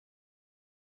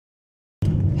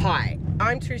Hi,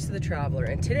 I'm Teresa the Traveler,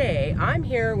 and today I'm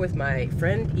here with my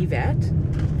friend Yvette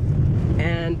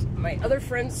and my other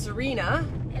friend Serena.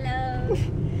 Hello.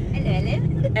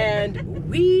 Hello. And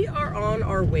we are on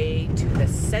our way to the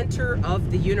center of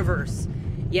the universe.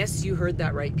 Yes, you heard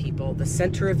that right, people. The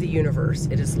center of the universe.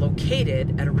 It is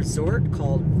located at a resort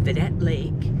called Vidette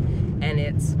Lake, and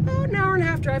it's about an hour and a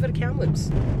half drive out of Kamloops.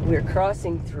 We're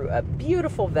crossing through a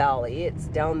beautiful valley. It's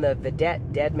down the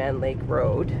Vidette Dead Man Lake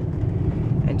Road,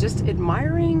 and just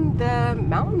admiring the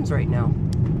mountains right now.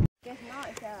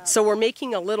 So we're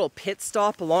making a little pit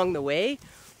stop along the way.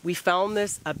 We found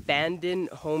this abandoned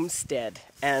homestead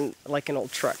and like an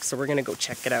old truck, so we're gonna go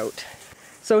check it out.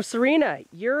 So Serena,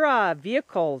 your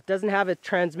vehicle doesn't have a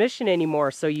transmission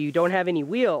anymore, so you don't have any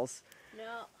wheels.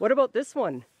 No. What about this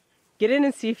one? Get in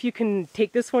and see if you can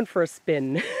take this one for a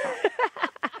spin.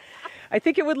 I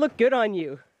think it would look good on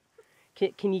you.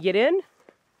 Can you get in?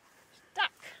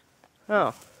 Stuck.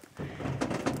 Oh.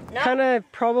 No. Kinda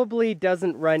probably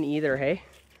doesn't run either, hey?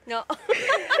 No.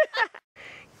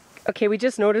 Okay, we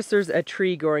just noticed there's a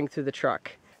tree going through the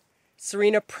truck.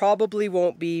 Serena probably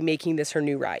won't be making this her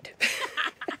new ride.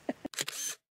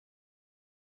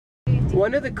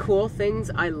 One of the cool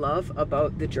things I love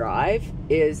about the drive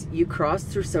is you cross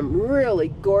through some really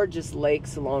gorgeous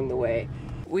lakes along the way.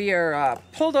 We are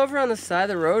pulled over on the side of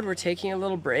the road. We're taking a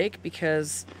little break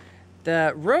because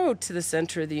the road to the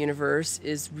center of the universe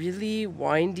is really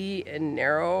windy and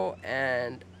narrow,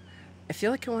 and I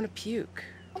feel like I want to puke.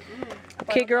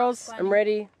 Okay, girls, I'm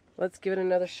ready. Let's give it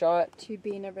another shot. To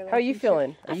be in a relationship. How are you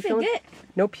feeling? Are you feeling good?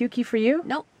 No pukey for you?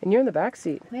 Nope. And you're in the back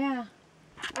seat. Yeah.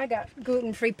 I got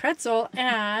gluten-free pretzel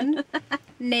and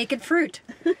naked fruit.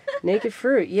 Naked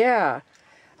fruit, yeah.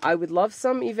 I would love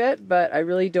some, Yvette, but I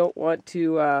really don't want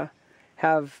to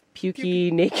have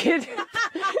pukey naked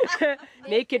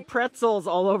naked pretzels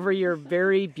all over your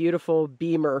very beautiful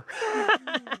Beamer.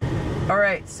 All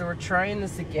right, so we're trying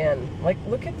this again. Like,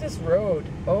 look at this road.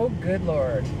 Oh, good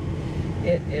Lord.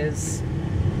 It is,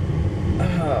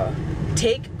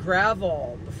 take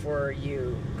gravel before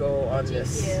you go on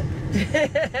this.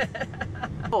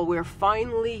 Oh, we're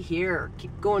finally here.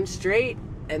 Keep going straight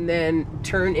and then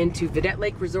turn into Vidette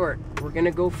Lake Resort. We're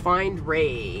gonna go find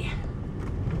Ray.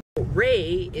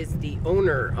 Ray is the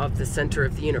owner of the center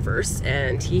of the universe,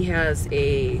 and he has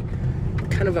a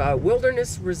kind of a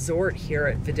wilderness resort here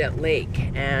at Vidette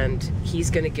Lake, and he's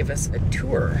gonna give us a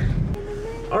tour.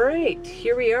 All right,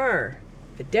 here we are,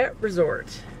 Vidette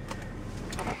Resort.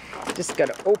 Just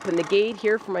gotta open the gate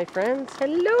here for my friends.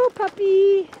 Hello,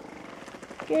 puppy.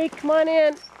 Okay, come on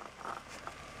in.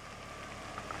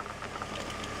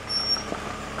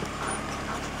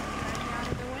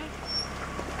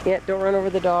 Yeah, don't run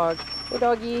over the dog. Hey,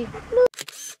 doggy.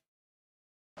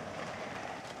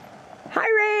 Hi,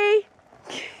 Ray.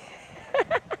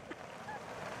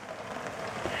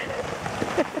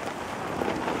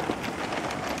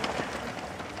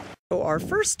 So our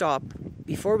first stop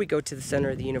before we go to the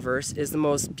center of the universe is the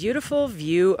most beautiful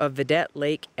view of Vidette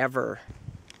Lake ever.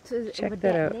 So check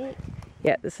that out. Lake?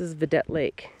 Yeah, this is Vidette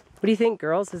Lake. What do you think,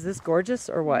 girls? Is this gorgeous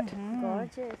or what? Mm-hmm.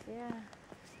 Gorgeous, yeah.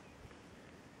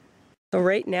 So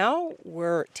right now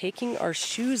we're taking our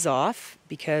shoes off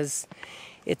because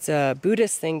it's a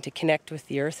Buddhist thing to connect with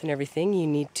the earth and everything. You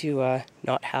need to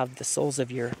not have the soles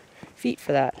of your feet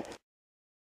for that.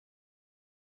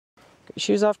 Get your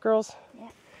shoes off, girls? Yeah.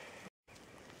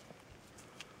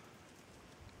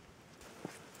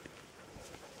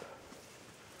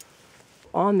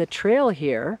 On the trail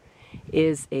here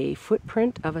is a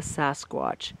footprint of a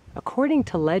Sasquatch. According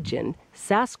to legend,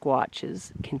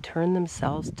 Sasquatches can turn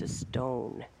themselves to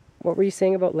stone. What were you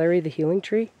saying about Larry the healing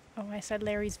tree? Oh, I said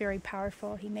Larry's very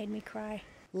powerful. He made me cry.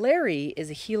 Larry is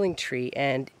a healing tree,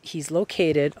 and he's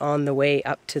located on the way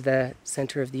up to the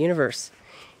center of the universe.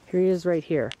 Here he is right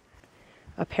here.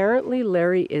 Apparently,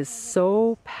 Larry is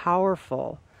so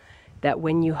powerful that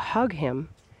when you hug him,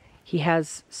 he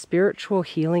has spiritual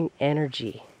healing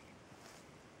energy.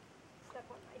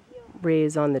 Ray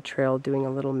is on the trail doing a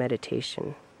little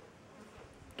meditation,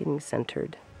 getting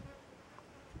centered.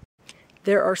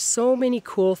 There are so many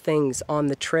cool things on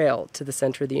the trail to the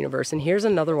center of the universe, and here's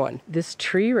another one. This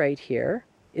tree right here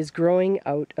is growing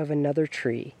out of another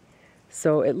tree.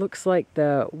 So it looks like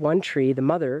the one tree, the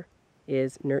mother,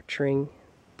 is nurturing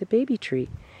the baby tree.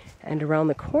 And around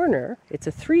the corner, it's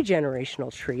a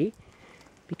 3-generational tree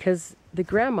because the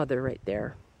grandmother right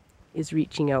there is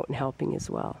reaching out and helping as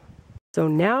well. So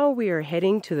now we are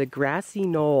heading to the grassy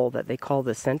knoll that they call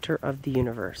the center of the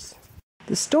universe.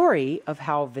 The story of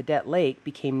how Vidette Lake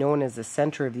became known as the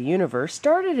center of the universe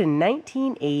started in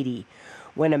 1980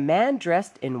 when a man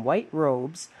dressed in white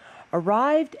robes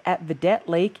arrived at Vidette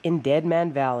Lake in Dead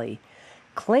Man Valley,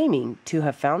 claiming to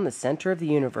have found the center of the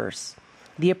universe.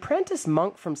 The apprentice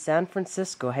monk from San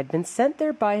Francisco had been sent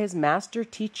there by his master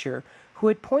teacher, who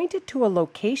had pointed to a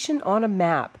location on a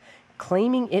map,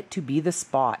 claiming it to be the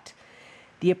spot.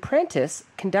 The apprentice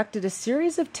conducted a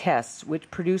series of tests which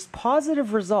produced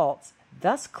positive results,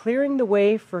 thus clearing the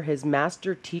way for his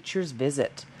master teacher's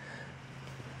visit.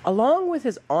 Along with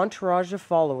his entourage of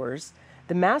followers,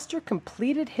 the master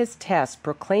completed his test,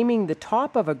 proclaiming the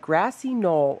top of a grassy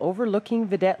knoll overlooking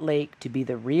Vidette Lake to be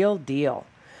the real deal.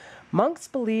 Monks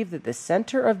believe that the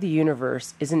center of the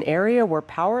universe is an area where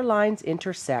power lines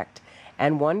intersect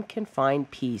and one can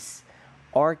find peace,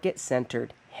 or get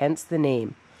centered, hence the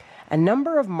name. A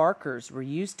number of markers were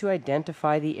used to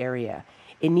identify the area.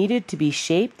 It needed to be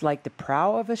shaped like the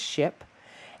prow of a ship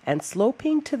and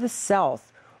sloping to the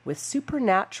south with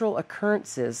supernatural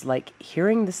occurrences like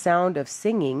hearing the sound of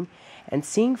singing and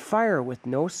seeing fire with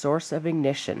no source of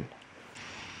ignition.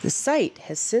 The site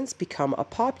has since become a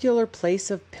popular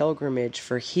place of pilgrimage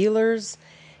for healers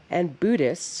and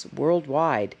Buddhists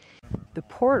worldwide. The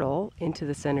portal into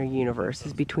the center universe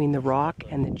is between the rock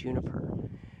and the juniper,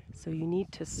 so you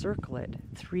need to circle it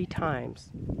 3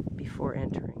 times before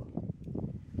entering.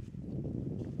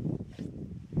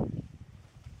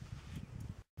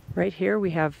 Right here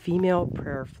we have female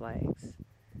prayer flags.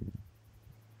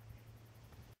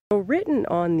 So written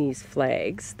on these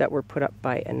flags that were put up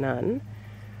by a nun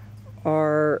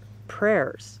are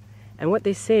prayers. And what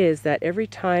they say is that every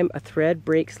time a thread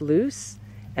breaks loose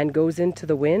and goes into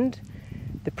the wind,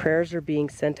 the prayers are being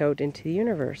sent out into the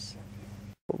universe.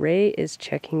 Ray is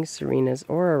checking Serena's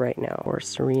aura right now, or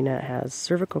Serena has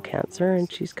cervical cancer and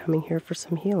she's coming here for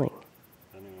some healing.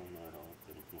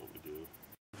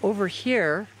 Over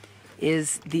here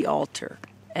is the altar,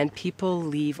 and people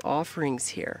leave offerings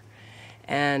here.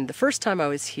 And the first time I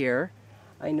was here,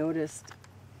 I noticed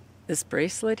this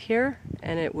bracelet here,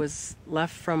 and it was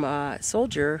left from a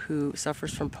soldier who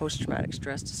suffers from post-traumatic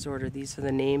stress disorder. These are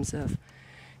the names of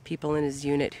people in his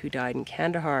unit who died in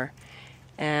Kandahar.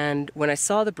 And when I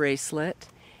saw the bracelet,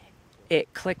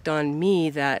 it clicked on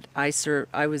me that I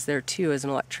was there too as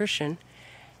an electrician,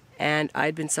 and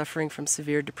I'd been suffering from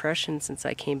severe depression since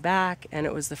I came back, and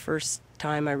it was the first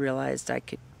time I realized I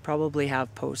could probably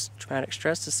have post-traumatic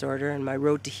stress disorder, and my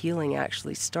road to healing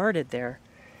actually started there.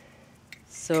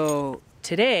 So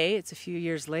today, it's a few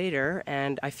years later,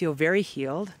 and I feel very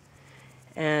healed,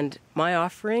 and my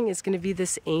offering is going to be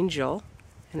this angel,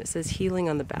 and it says healing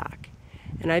on the back.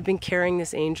 And I've been carrying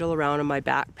this angel around in my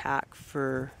backpack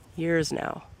for years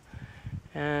now.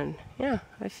 And yeah,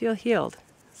 I feel healed.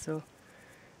 So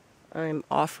I'm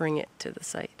offering it to the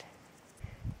site.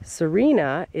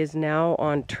 Serena is now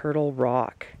on Turtle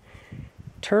Rock.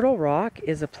 Turtle Rock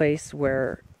is a place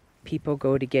where people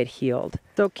go to get healed.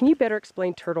 So can you better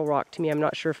explain Turtle Rock to me? I'm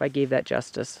not sure if I gave that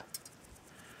justice.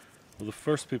 Well, the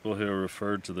first people here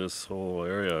referred to this whole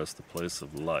area as the place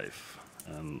of life.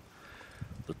 And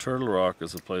the Turtle Rock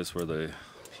is a place where they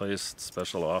placed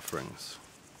special offerings.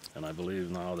 And I believe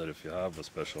now that if you have a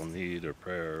special need or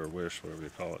prayer or wish, whatever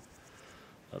you call it,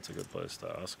 that's a good place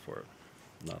to ask for it.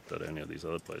 Not that any of these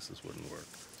other places wouldn't work.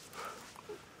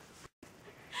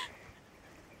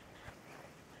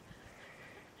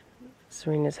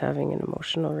 Serena's having an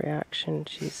emotional reaction.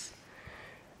 She's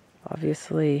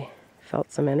obviously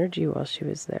felt some energy while she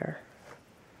was there.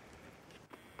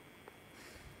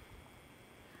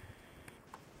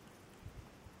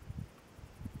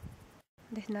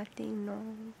 There's nothing, no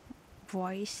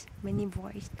voice, many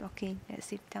voice talking at the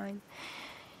same time.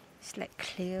 It's like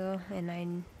clear, and I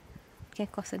can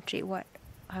concentrate what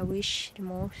I wish the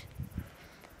most.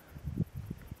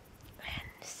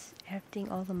 And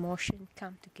everything, all the motion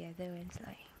come together, and it's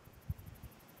like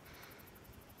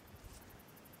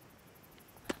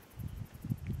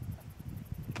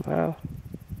wow.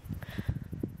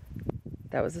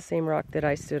 That was the same rock that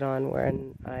I stood on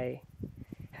when I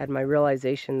had my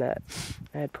realization that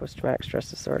I had post-traumatic stress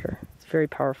disorder. It's a very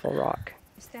powerful rock.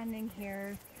 standing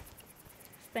here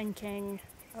thinking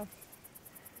of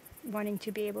wanting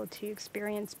to be able to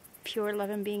experience pure love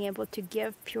and being able to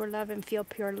give pure love and feel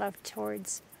pure love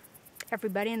towards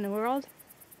everybody in the world.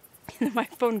 And my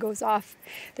phone goes off.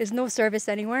 There's no service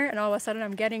anywhere, and all of a sudden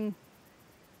I'm getting,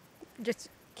 just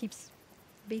keeps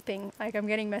beeping, like I'm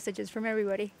getting messages from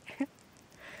everybody.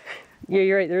 Yeah,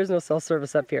 you're right, there is no cell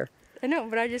service up here. I know,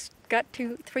 but I just got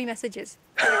 3 messages,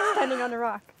 like standing on the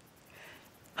rock.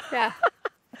 Yeah.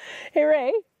 Hey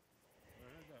Ray,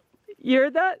 you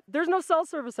heard that? There's no cell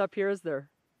service up here, is there?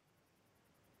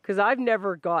 Because I've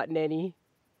never gotten any.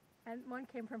 And one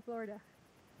came from Florida.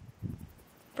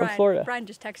 From Florida? Brian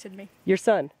just texted me. Your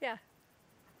son? Yeah.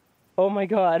 Oh my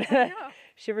God. Yeah.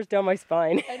 Shivers down my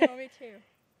spine. I know, me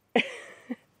too.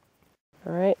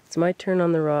 All right, it's my turn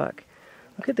on the rock.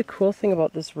 Look at the cool thing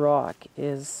about this rock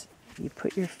is you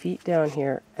put your feet down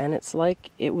here and it's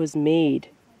like it was made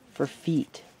for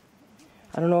feet.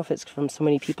 I don't know if it's from so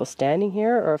many people standing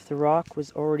here or if the rock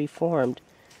was already formed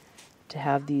to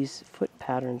have these foot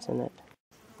patterns in it.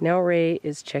 Now Ray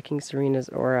is checking Serena's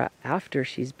aura after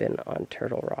she's been on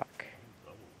Turtle Rock.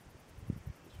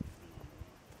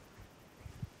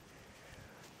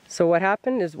 So what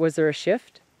happened is, was there a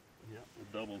shift? Yeah,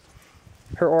 it doubled.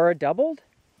 Her aura doubled?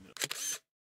 Yep.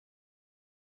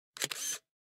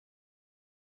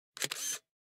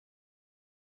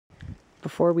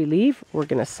 Before we leave, we're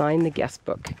going to sign the guest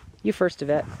book. You first,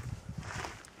 Vidette.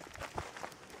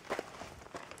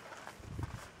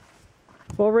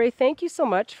 Well, Ray, thank you so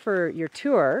much for your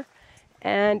tour.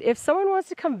 And if someone wants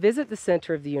to come visit the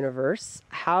center of the universe,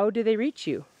 how do they reach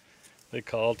you? They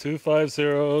call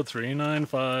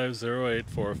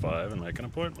 250-395-0845 and make an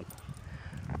appointment.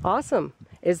 Awesome.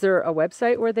 Is there a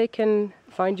website where they can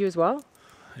find you as well?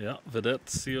 Yeah,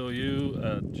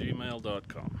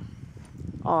 VidetteCOU@gmail.com.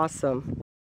 Awesome.